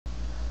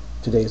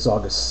Today is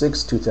August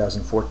 6,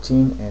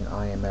 2014, and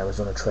I am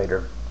Arizona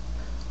Trader.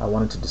 I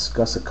wanted to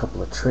discuss a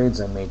couple of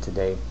trades I made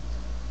today.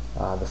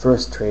 The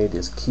first trade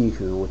is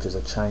QIHU, which is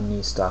a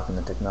Chinese stock in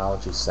the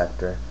technology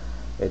sector.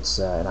 It's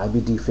an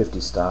IBD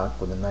 50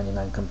 stock with a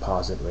 99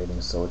 composite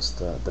rating, so it's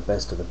the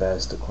best of the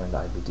best according to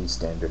IBD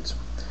standards.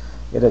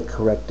 It had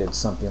corrected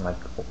something like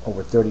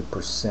over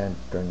 30%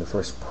 during the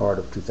first part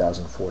of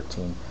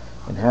 2014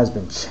 and has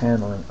been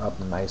channeling up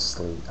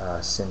nicely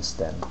since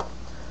then.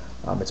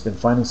 It's been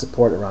finding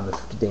support around the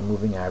 50-day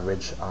moving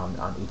average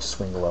on each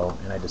swing low,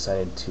 and I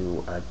decided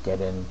to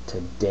get in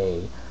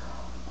today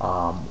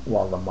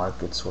while the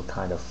markets were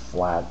kind of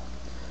flat.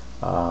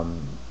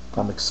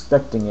 I'm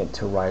expecting it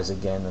to rise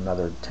again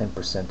another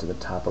 10% to the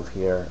top of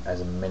here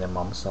as a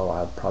minimum, so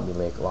I'll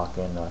probably lock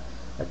in a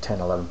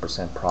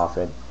 10-11%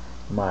 profit.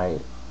 My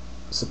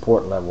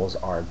support levels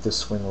are this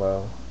swing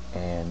low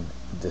and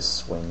this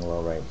swing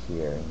low right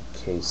here in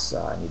case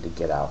I need to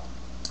get out.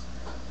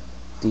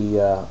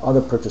 The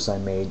other purchase I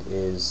made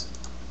is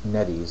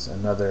NTES,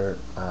 another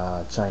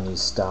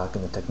Chinese stock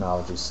in the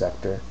technology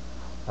sector.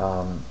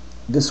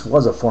 This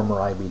was a former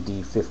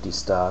IBD 50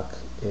 stock.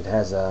 It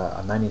has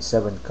a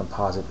 97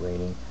 composite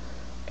rating,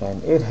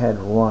 and it had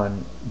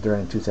run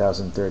during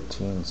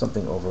 2013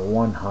 something over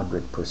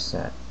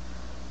 100%.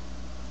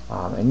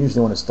 And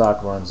usually when a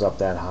stock runs up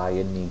that high,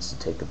 it needs to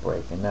take a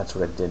break, and that's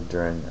what it did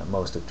during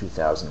most of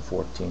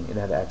 2014. It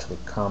had actually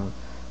come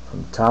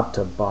from top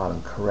to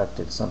bottom,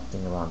 corrected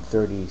something around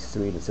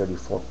 33 to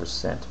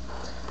 34%.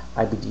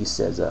 IBD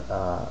says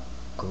a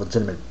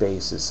legitimate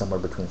base is somewhere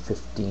between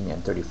 15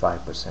 and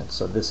 35%,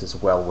 so this is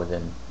well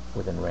within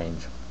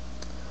range.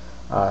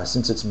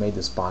 Since it's made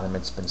this bottom,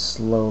 it's been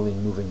slowly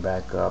moving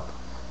back up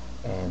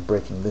and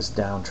breaking this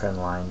downtrend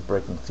line,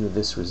 breaking through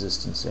this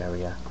resistance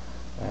area,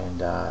 and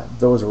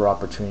those were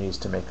opportunities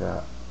to make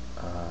to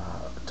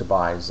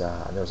buys.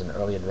 There was an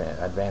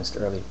advanced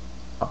early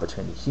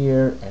opportunity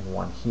here, and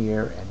one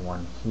here, and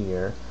one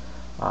here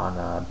on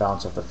a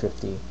bounce off the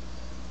 50,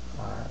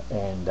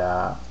 and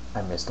I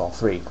missed all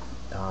three.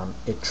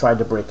 It tried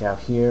to break out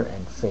here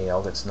and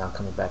failed. It's now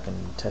coming back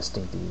and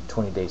testing the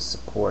 20-day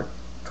support,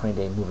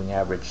 20-day moving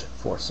average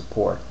for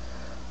support.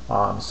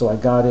 So I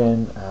got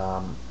in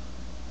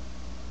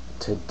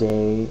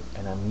today,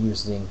 and I'm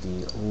using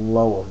the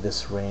low of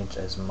this range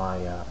as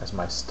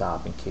my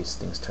stop in case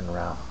things turn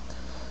around.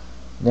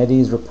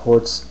 NTES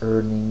reports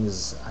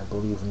earnings, I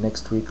believe,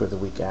 next week or the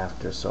week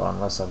after. So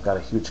unless I've got a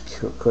huge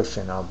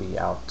cushion, I'll be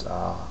out.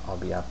 I'll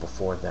be out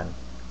before then.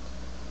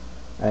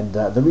 And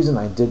the reason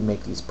I did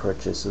make these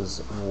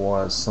purchases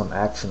was some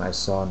action I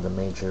saw in the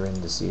major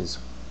indices.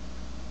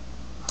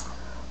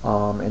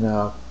 In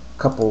a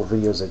couple of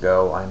videos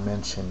ago, I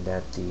mentioned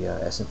that the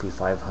S&P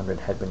 500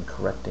 had been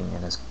correcting,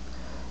 and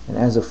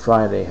as of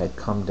Friday had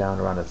come down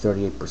around a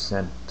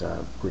 38%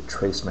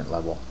 retracement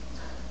level.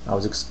 I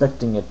was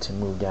expecting it to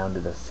move down to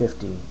the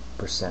 50%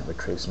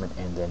 retracement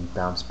and then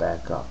bounce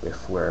back up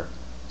if we're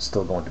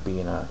still going to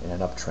be in an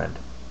uptrend.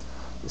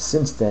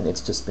 Since then,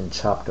 it's just been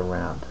chopped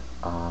around.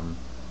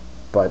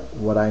 But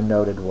what I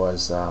noted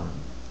was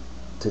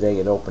today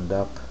it opened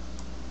up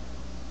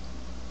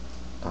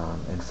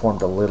and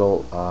formed a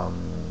little,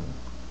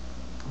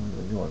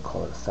 you want to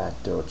call it a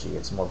fat doji.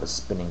 It's more of a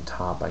spinning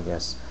top, I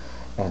guess,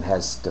 and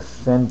has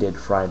defended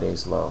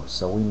Friday's low.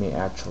 So we may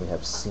actually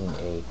have seen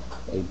a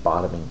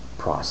bottoming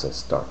process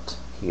start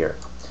here.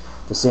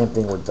 The same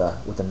thing with the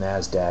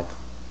NASDAQ.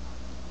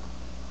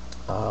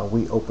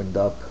 We opened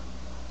up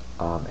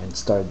and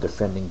started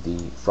defending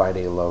the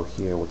Friday low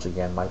here, which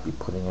again might be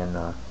putting in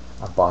a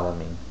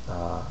bottoming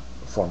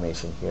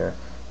formation here,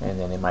 and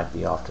then it might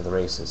be off to the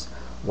races.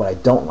 What I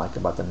don't like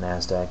about the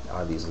NASDAQ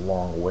are these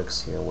long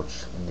wicks here,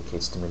 which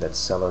indicates to me that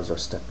sellers are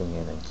stepping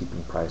in and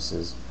keeping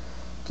prices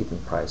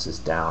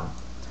down.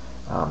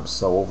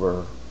 So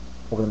over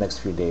the next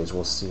few days,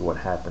 we'll see what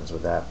happens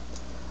with that.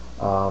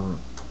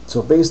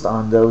 So based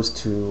on those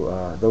two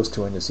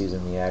indices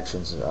and the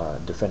actions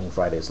defending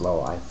Friday's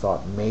low, I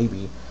thought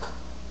maybe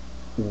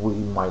we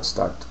might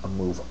start a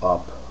move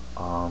up,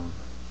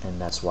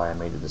 and that's why I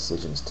made the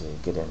decisions to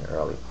get in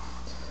early.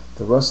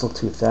 The Russell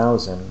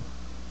 2000.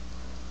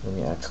 Let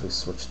me actually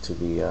switch to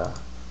the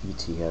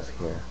ETF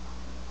here.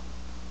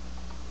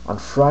 On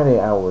Friday,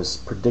 I was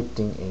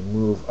predicting a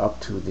move up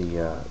to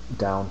the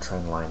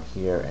downtrend line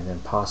here, and then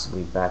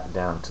possibly back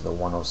down to the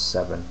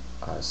 107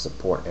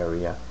 support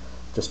area,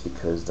 just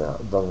because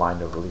the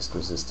line of least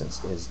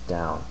resistance is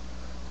down.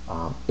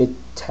 It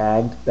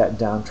tagged that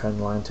downtrend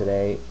line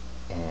today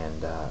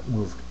and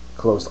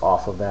closed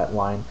off of that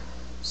line.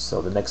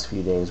 So the next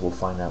few days we'll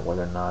find out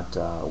whether or not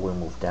we'll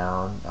move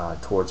down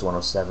towards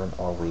 107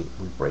 or we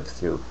break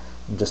through.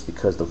 And just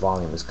because the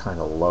volume is kind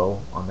of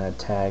low on that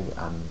tag,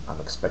 I'm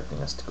expecting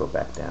us to go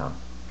back down.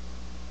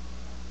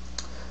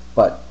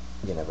 But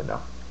you never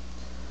know.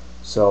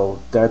 So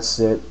that's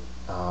it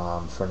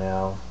for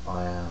now.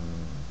 I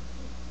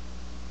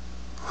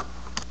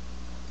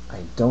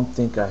don't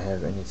think I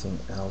have anything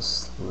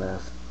else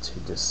left to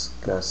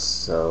discuss.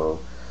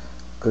 So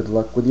good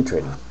luck with your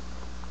trading.